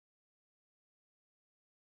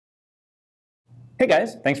Hey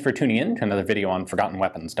guys, thanks for tuning in to another video on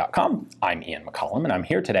ForgottenWeapons.com. I'm Ian McCollum and I'm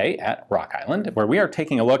here today at Rock Island where we are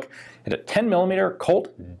taking a look at a 10mm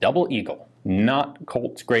Colt Double Eagle, not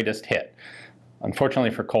Colt's greatest hit.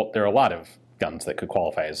 Unfortunately for Colt, there are a lot of guns that could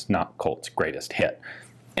qualify as not Colt's greatest hit.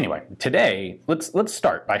 Anyway, today, let's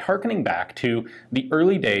start by hearkening back to the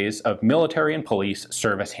early days of military and police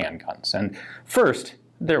service handguns. And first,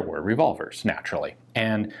 there were revolvers, naturally.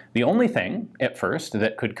 And the only thing, at first,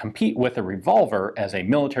 that could compete with a revolver as a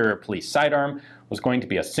military or police sidearm was going to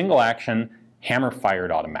be a single-action,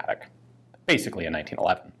 hammer-fired automatic, basically a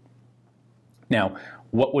 1911. Now,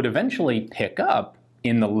 what would eventually pick up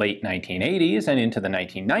in the late 1980s and into the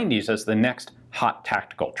 1990s as the next hot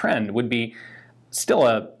tactical trend would be still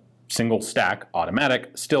a single-stack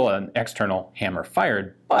automatic, still an external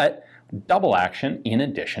hammer-fired, but double action in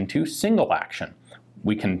addition to single action.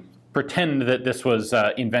 We can pretend that this was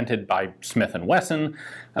invented by Smith & Wesson.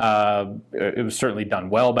 It was certainly done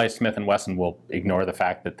well by Smith & Wesson. We'll ignore the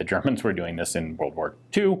fact that the Germans were doing this in World War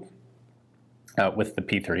II with the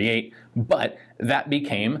P-38, but that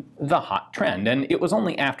became the hot trend. And it was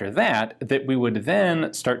only after that that we would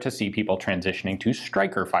then start to see people transitioning to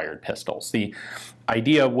striker-fired pistols. The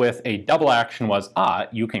idea with a double action was,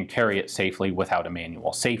 you can carry it safely without a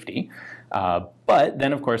manual safety. But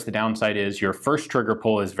then, of course, the downside is your first trigger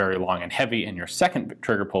pull is very long and heavy, and your second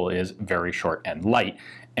trigger pull is very short and light.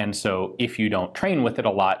 And so if you don't train with it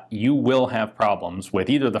a lot, you will have problems with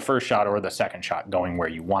either the first shot or the second shot going where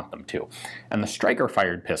you want them to. And the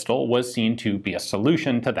striker-fired pistol was seen to be a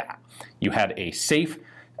solution to that. You had a safe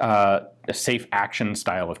action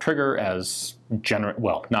style of trigger as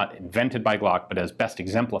not invented by Glock, but as best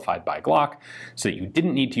exemplified by Glock, so that you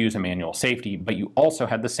didn't need to use a manual safety, but you also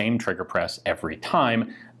had the same trigger press every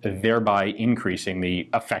time, thereby increasing the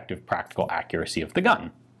effective practical accuracy of the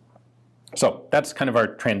gun. So that's kind of our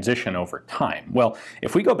transition over time. Well,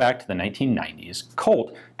 if we go back to the 1990s,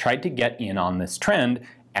 Colt tried to get in on this trend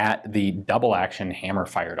at the double action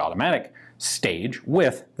hammer-fired automatic stage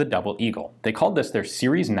with the Double Eagle. They called this their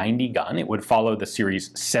Series 90 gun. It would follow the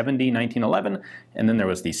Series 70 1911, and then there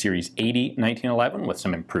was the Series 80 1911 with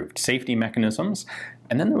some improved safety mechanisms,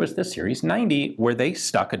 and then there was the Series 90 where they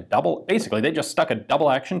stuck basically they just stuck a double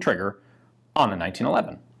action trigger on a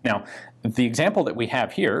 1911. Now, the example that we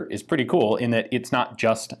have here is pretty cool in that it's not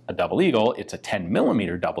just a Double Eagle, it's a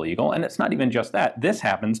 10mm Double Eagle, and it's not even just that. This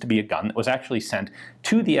happens to be a gun that was actually sent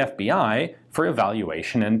to the FBI for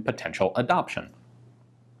evaluation and potential adoption.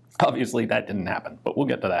 Obviously, that didn't happen, but we'll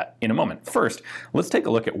get to that in a moment. First, let's take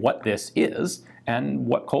a look at what this is and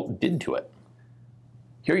what Colt did to it.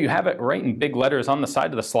 Here you have it right in big letters on the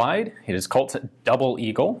side of the slide. It is Colt's Double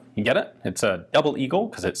Eagle. You get it? It's a Double Eagle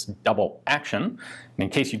because it's double action. And in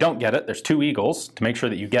case you don't get it, there's two eagles to make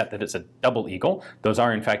sure that you get that it's a Double Eagle. Those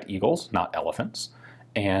are in fact eagles, not elephants.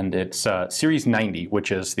 And it's Series 90,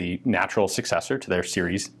 which is the natural successor to their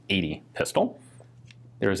Series 80 pistol.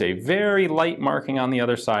 There's a very light marking on the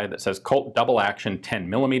other side that says Colt Double Action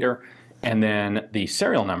 10mm, and then the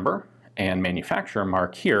serial number and manufacturer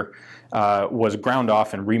mark here was ground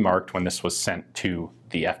off and remarked when this was sent to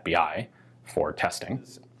the FBI for testing.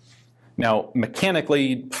 Now,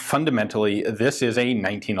 mechanically, fundamentally, this is a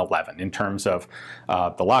 1911 in terms of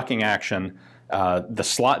the locking action.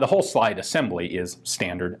 The whole slide assembly is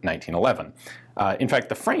standard 1911. In fact,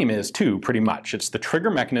 the frame is too, pretty much. It's the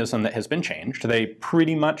trigger mechanism that has been changed. They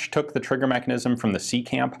pretty much took the trigger mechanism from the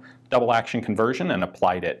Seecamp double action conversion and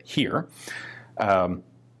applied it here.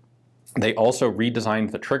 They also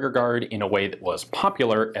redesigned the trigger guard in a way that was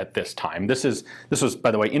popular at this time. This was,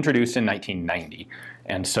 by the way, introduced in 1990.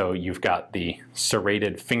 And so you've got the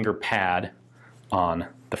serrated finger pad on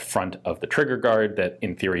the front of the trigger guard that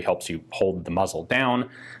in theory helps you hold the muzzle down.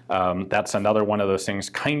 That's another one of those things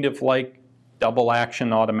kind of like double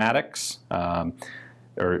action automatics,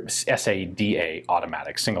 or SADA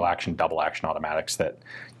automatics, single action, double action automatics that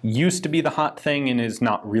used to be the hot thing and is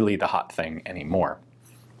not really the hot thing anymore.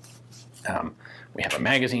 We have a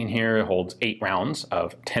magazine here. It holds 8 rounds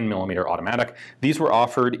of 10mm automatic. These were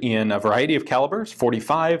offered in a variety of calibers: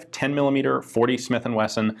 45, 10mm, 40 Smith &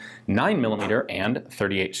 Wesson, 9mm, and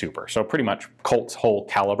 38 Super. So pretty much Colt's whole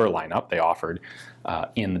caliber lineup they offered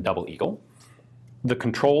in the Double Eagle. The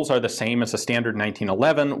controls are the same as a standard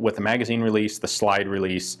 1911 with the magazine release, the slide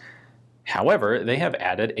release. However, they have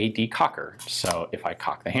added a decocker. So if I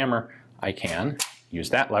cock the hammer, I can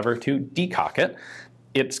use that lever to decock it.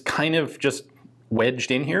 It's kind of just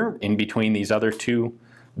wedged in here in between these other two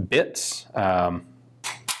bits. I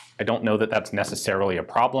don't know that that's necessarily a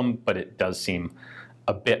problem, but it does seem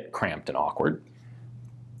a bit cramped and awkward.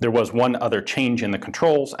 There was one other change in the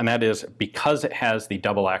controls, and that is because it has the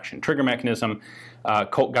double action trigger mechanism,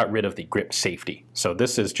 Colt got rid of the grip safety. So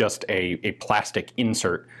this is just a plastic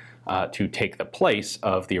insert to take the place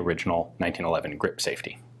of the original 1911 grip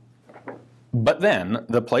safety. But then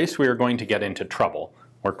the place we are going to get into trouble,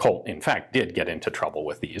 or Colt in fact did get into trouble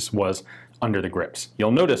with these, was under the grips.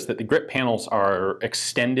 You'll notice that the grip panels are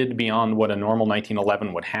extended beyond what a normal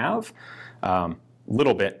 1911 would have, a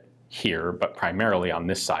little bit here, but primarily on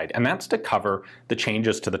this side, and that's to cover the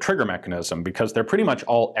changes to the trigger mechanism because they're pretty much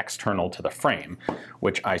all external to the frame,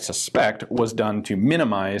 which I suspect was done to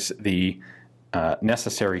minimize the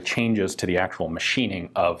necessary changes to the actual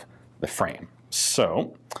machining of the frame.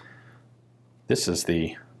 So this is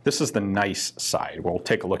the nice side. We'll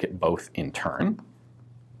take a look at both in turn.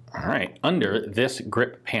 All right, under this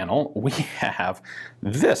grip panel, we have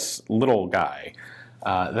this little guy.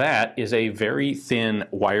 That is a very thin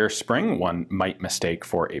wire spring one might mistake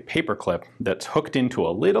for a paper clip that's hooked into a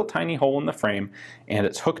little tiny hole in the frame, and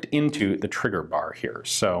it's hooked into the trigger bar here.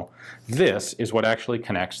 So this is what actually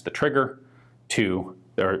connects the trigger to,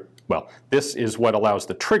 this is what allows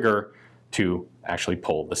the trigger to actually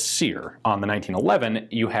pull the sear. On the 1911,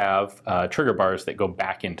 you have trigger bars that go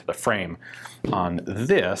back into the frame. On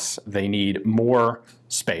this, they need more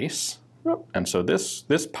space, and so this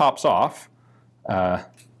pops off.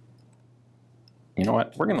 You know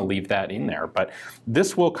what, we're going to leave that in there, but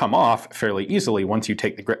this will come off fairly easily once you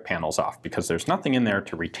take the grip panels off because there's nothing in there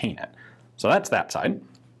to retain it. So that's that side.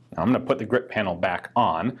 Now I'm going to put the grip panel back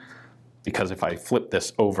on because if I flip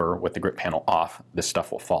this over with the grip panel off, this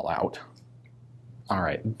stuff will fall out. All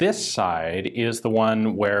right, this side is the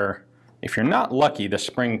one where if you're not lucky, the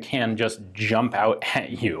spring can just jump out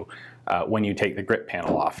at you when you take the grip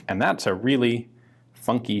panel off, and that's a really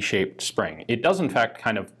funky shaped spring. It does in fact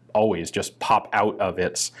kind of always just pop out of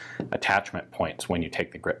its attachment points when you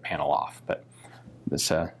take the grip panel off, but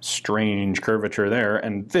this strange curvature there,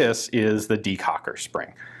 and this is the decocker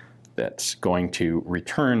spring that's going to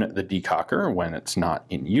return the decocker when it's not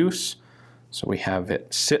in use. So we have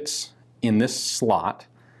it sits in this slot,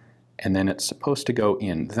 and then it's supposed to go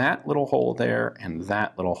in that little hole there and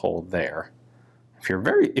that little hole there.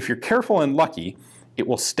 If you're careful and lucky, it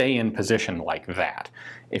will stay in position like that.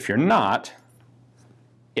 If you're not,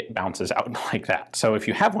 it bounces out like that. So if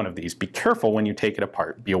you have one of these, be careful when you take it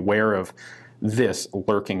apart. Be aware of this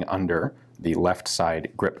lurking under the left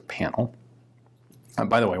side grip panel.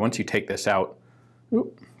 By the way, once you take this out,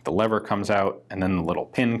 the lever comes out and then the little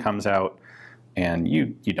pin comes out, and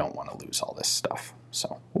you don't want to lose all this stuff.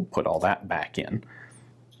 So we'll put all that back in.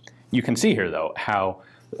 You can see here though how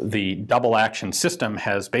the double action system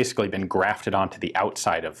has basically been grafted onto the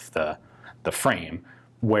outside of the frame,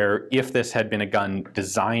 where if this had been a gun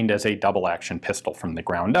designed as a double action pistol from the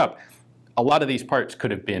ground up, a lot of these parts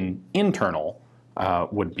could have been internal,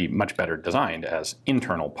 would be much better designed as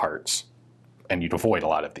internal parts, and you'd avoid a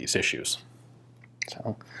lot of these issues.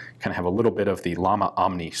 So kind of have a little bit of the Lama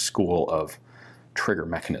Omni school of trigger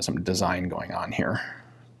mechanism design going on here.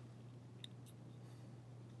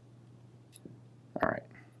 All right,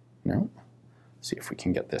 now see if we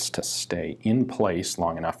can get this to stay in place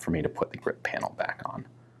long enough for me to put the grip panel back on.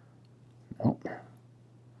 Nope.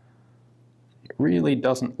 It really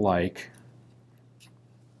doesn't like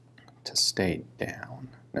to stay down.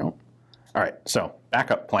 Nope. All right, so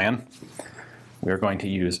backup plan. We're going to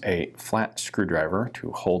use a flat screwdriver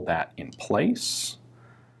to hold that in place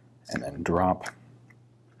and then drop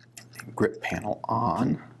the grip panel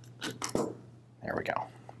on. There we go.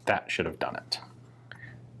 That should have done it.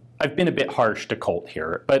 I've been a bit harsh to Colt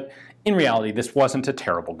here, but in reality, this wasn't a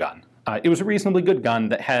terrible gun. It was a reasonably good gun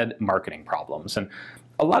that had marketing problems, and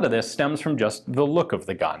a lot of this stems from just the look of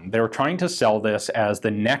the gun. They were trying to sell this as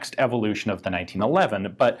the next evolution of the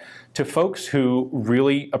 1911, but to folks who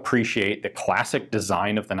really appreciate the classic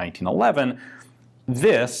design of the 1911,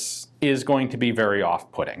 this is going to be very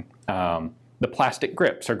off-putting. The plastic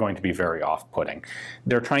grips are going to be very off-putting.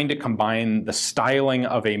 They're trying to combine the styling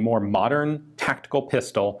of a more modern tactical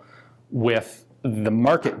pistol with the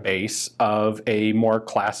market base of a more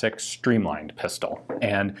classic streamlined pistol.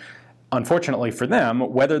 And unfortunately for them,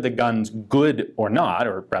 whether the gun's good or not,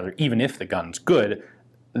 or rather even if the gun's good,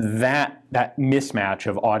 that mismatch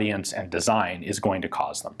of audience and design is going to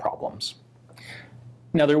cause them problems.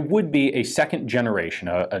 Now there would be a second generation,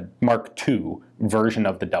 a Mark II version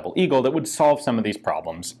of the Double Eagle that would solve some of these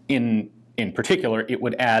problems. In particular, it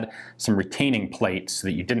would add some retaining plates so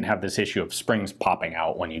that you didn't have this issue of springs popping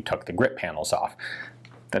out when you took the grip panels off.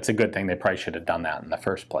 That's a good thing. They probably should have done that in the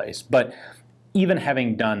first place. But even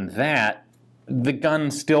having done that, the gun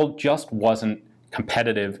still just wasn't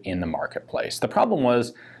competitive in the marketplace. The problem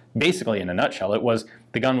was, basically in a nutshell,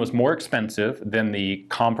 the gun was more expensive than the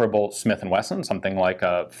comparable Smith & Wesson, something like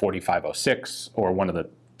a 4506 or one of the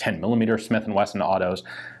 10mm Smith & Wesson autos,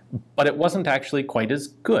 but it wasn't actually quite as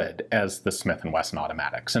good as the Smith & Wesson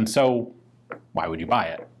automatics. And so why would you buy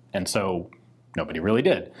it? And so nobody really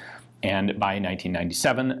did. And by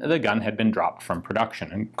 1997, the gun had been dropped from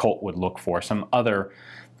production, and Colt would look for some other.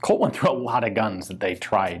 Colt went through a lot of guns that they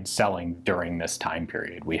tried selling during this time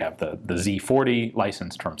period. We have the Z40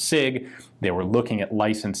 licensed from SIG. They were looking at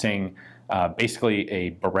licensing basically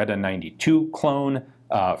a Beretta 92 clone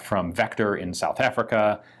from Vector in South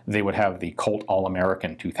Africa. They would have the Colt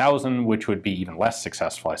All-American 2000, which would be even less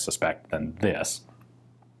successful, I suspect, than this.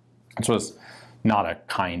 This was not a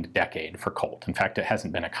kind decade for Colt. In fact, it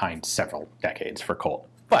hasn't been a kind several decades for Colt.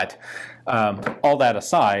 But all that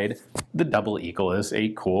aside, the Double Eagle is a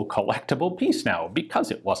cool collectible piece now because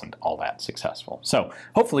it wasn't all that successful. So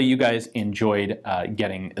hopefully you guys enjoyed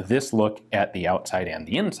getting this look at the outside and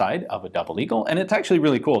the inside of a Double Eagle. And it's actually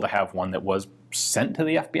really cool to have one that was sent to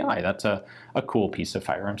the FBI. That's a cool piece of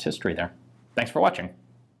firearms history there. Thanks for watching.